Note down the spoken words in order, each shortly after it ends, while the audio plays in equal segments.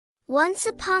Once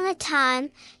upon a time,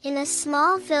 in a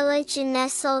small village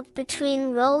nestled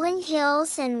between rolling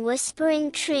hills and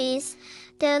whispering trees,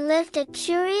 there lived a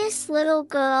curious little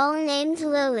girl named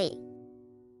Lily.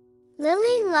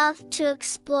 Lily loved to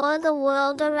explore the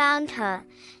world around her,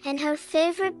 and her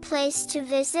favorite place to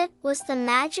visit was the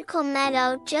magical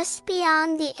meadow just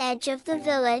beyond the edge of the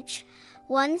village.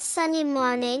 One sunny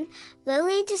morning,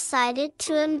 Lily decided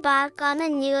to embark on a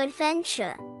new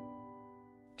adventure.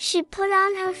 She put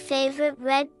on her favorite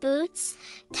red boots,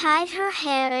 tied her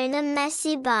hair in a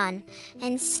messy bun,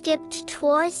 and skipped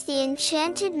towards the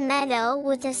enchanted meadow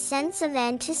with a sense of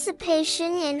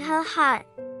anticipation in her heart.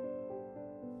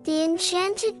 The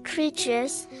enchanted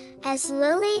creatures, as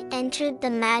Lily entered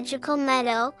the magical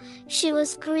meadow, she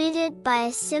was greeted by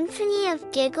a symphony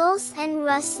of giggles and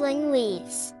rustling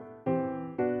leaves.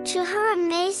 To her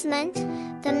amazement,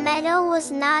 the meadow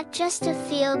was not just a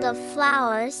field of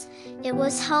flowers, it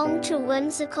was home to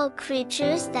whimsical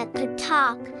creatures that could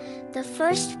talk. The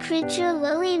first creature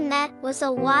Lily met was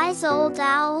a wise old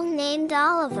owl named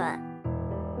Oliver.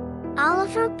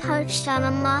 Oliver perched on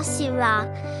a mossy rock,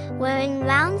 wearing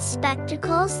round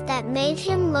spectacles that made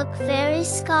him look very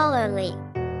scholarly.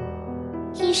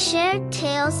 He shared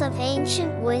tales of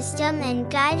ancient wisdom and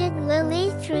guided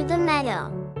Lily through the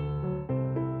meadow.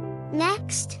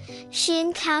 Next, she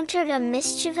encountered a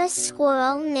mischievous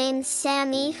squirrel named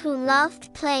Sammy who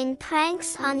loved playing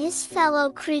pranks on his fellow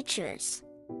creatures.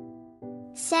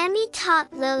 Sammy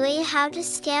taught Lily how to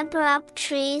scamper up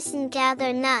trees and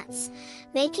gather nuts,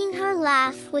 making her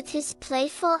laugh with his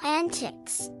playful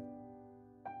antics.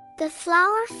 The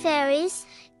flower fairies.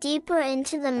 Deeper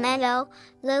into the meadow,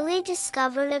 Lily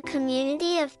discovered a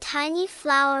community of tiny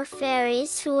flower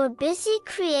fairies who were busy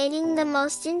creating the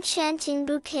most enchanting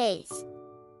bouquets.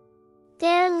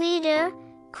 Their leader,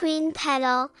 Queen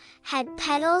Petal, had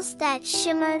petals that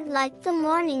shimmered like the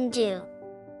morning dew.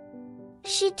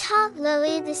 She taught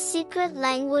Lily the secret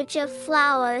language of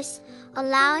flowers,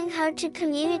 allowing her to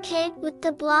communicate with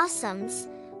the blossoms.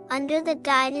 Under the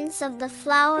guidance of the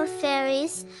flower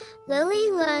fairies,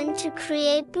 Lily learned to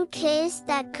create bouquets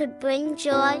that could bring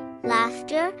joy,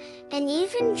 laughter, and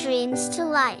even dreams to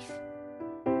life.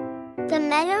 The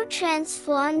meadow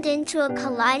transformed into a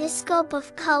kaleidoscope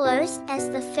of colors as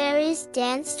the fairies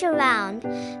danced around,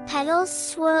 petals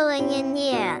swirling in the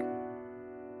air.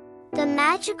 The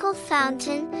magical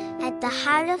fountain. At the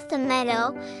heart of the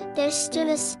meadow, there stood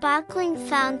a sparkling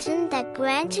fountain that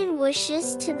granted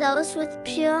wishes to those with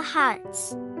pure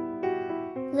hearts.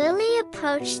 Lily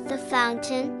approached the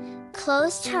fountain,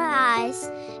 closed her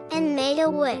eyes, and made a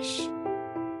wish.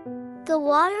 The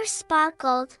water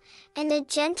sparkled, and a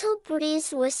gentle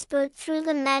breeze whispered through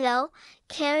the meadow,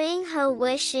 carrying her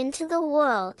wish into the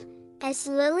world. As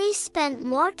Lily spent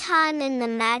more time in the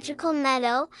magical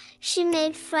meadow, she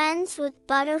made friends with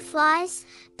butterflies,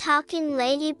 talking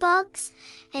ladybugs,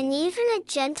 and even a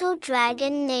gentle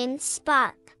dragon named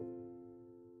Spark.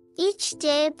 Each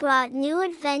day brought new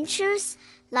adventures,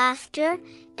 laughter,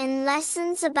 and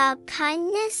lessons about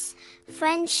kindness,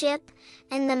 friendship,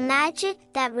 and the magic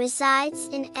that resides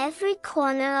in every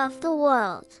corner of the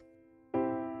world.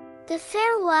 The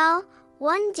farewell.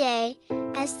 One day,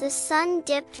 as the sun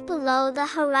dipped below the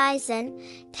horizon,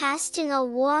 casting a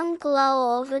warm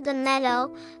glow over the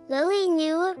meadow, Lily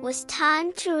knew it was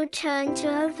time to return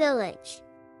to her village.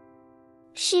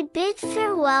 She bid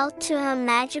farewell to her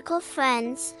magical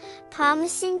friends,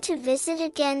 promising to visit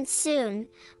again soon.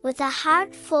 With a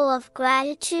heart full of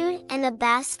gratitude and a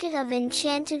basket of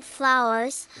enchanted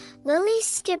flowers, Lily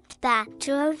skipped back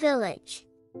to her village.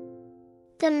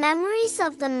 The memories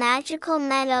of the magical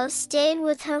meadow stayed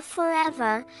with her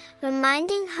forever,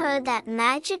 reminding her that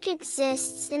magic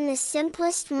exists in the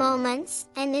simplest moments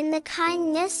and in the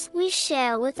kindness we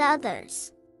share with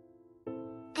others.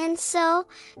 And so,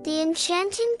 the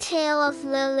enchanting tale of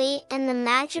Lily and the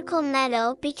magical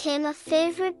meadow became a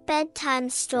favorite bedtime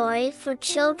story for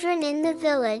children in the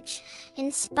village,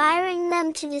 inspiring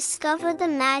them to discover the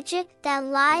magic that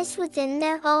lies within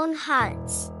their own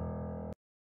hearts.